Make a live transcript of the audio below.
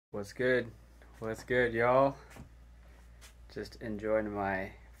What's good? What's good, y'all? Just enjoying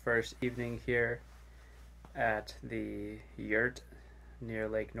my first evening here at the Yurt near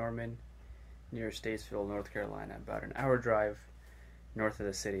Lake Norman, near Statesville, North Carolina, about an hour drive north of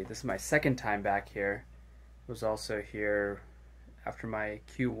the city. This is my second time back here. Was also here after my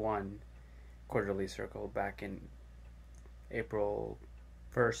Q1 quarterly circle back in April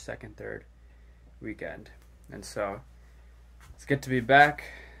 1st, 2nd, 3rd weekend. And so it's good to be back.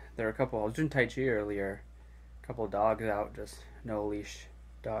 There were I was doing Tai Chi earlier, a couple of dogs out, just no leash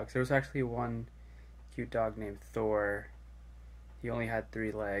dogs. There was actually one cute dog named Thor. He only had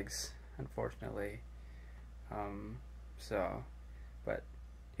 3 legs, unfortunately. But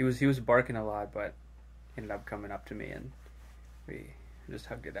he was barking a lot, but he ended up coming up to me and we just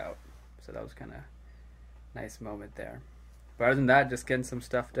hugged it out. So that was kind of nice moment there. But other than that, just getting some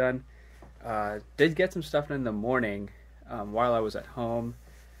stuff done. Did get some stuff done in the morning while I was at home.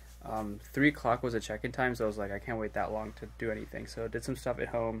 3 o'clock was a check-in time, so I was like, I can't wait that long to do anything. So I did some stuff at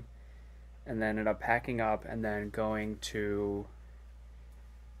home, and then ended up packing up and then going to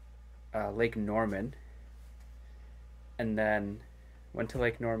Lake Norman. And then went to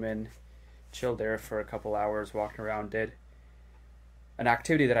Lake Norman, chilled there for a couple hours, walked around, did an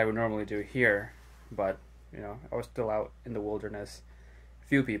activity that I would normally do here, but I was still out in the wilderness.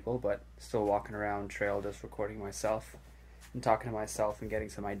 Few people, but still walking around trail, just recording myself and talking to myself and getting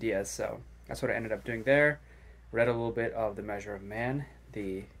some ideas. So that's what I ended up doing there. Read a little bit of The Measure of Man,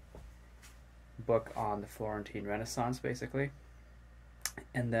 the book on the Florentine Renaissance, basically.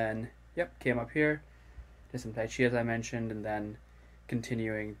 And then, came up here, did some Tai Chi as I mentioned, and then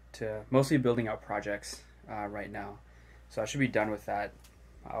continuing to mostly building out projects right now. So I should be done with that,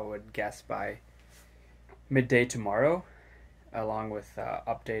 I would guess, by midday tomorrow, along with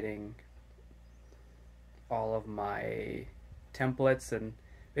updating all of my templates and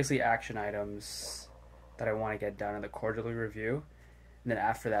basically action items that I want to get done in the quarterly review. And then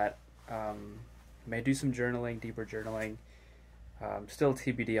after that, may do some journaling, deeper journaling. Still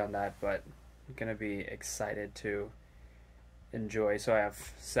TBD on that, but I'm going to be excited to enjoy. So I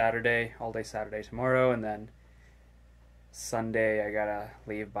have Saturday, all day Saturday tomorrow, and then Sunday I gotta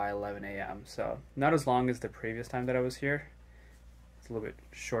leave by 11 a.m. So not as long as the previous time that I was here. It's a little bit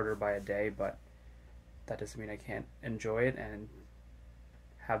shorter by a day, but that doesn't mean I can't enjoy it and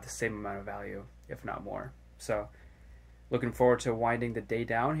have the same amount of value, if not more. So looking forward to winding the day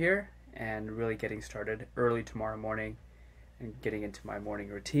down here and really getting started early tomorrow morning and getting into my morning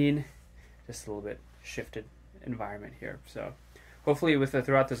routine. Just a little bit shifted environment here. So hopefully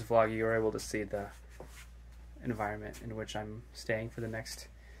throughout this vlog you are able to see the environment in which I'm staying for the next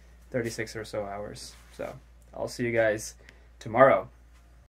 36 or so hours. So I'll see you guys tomorrow.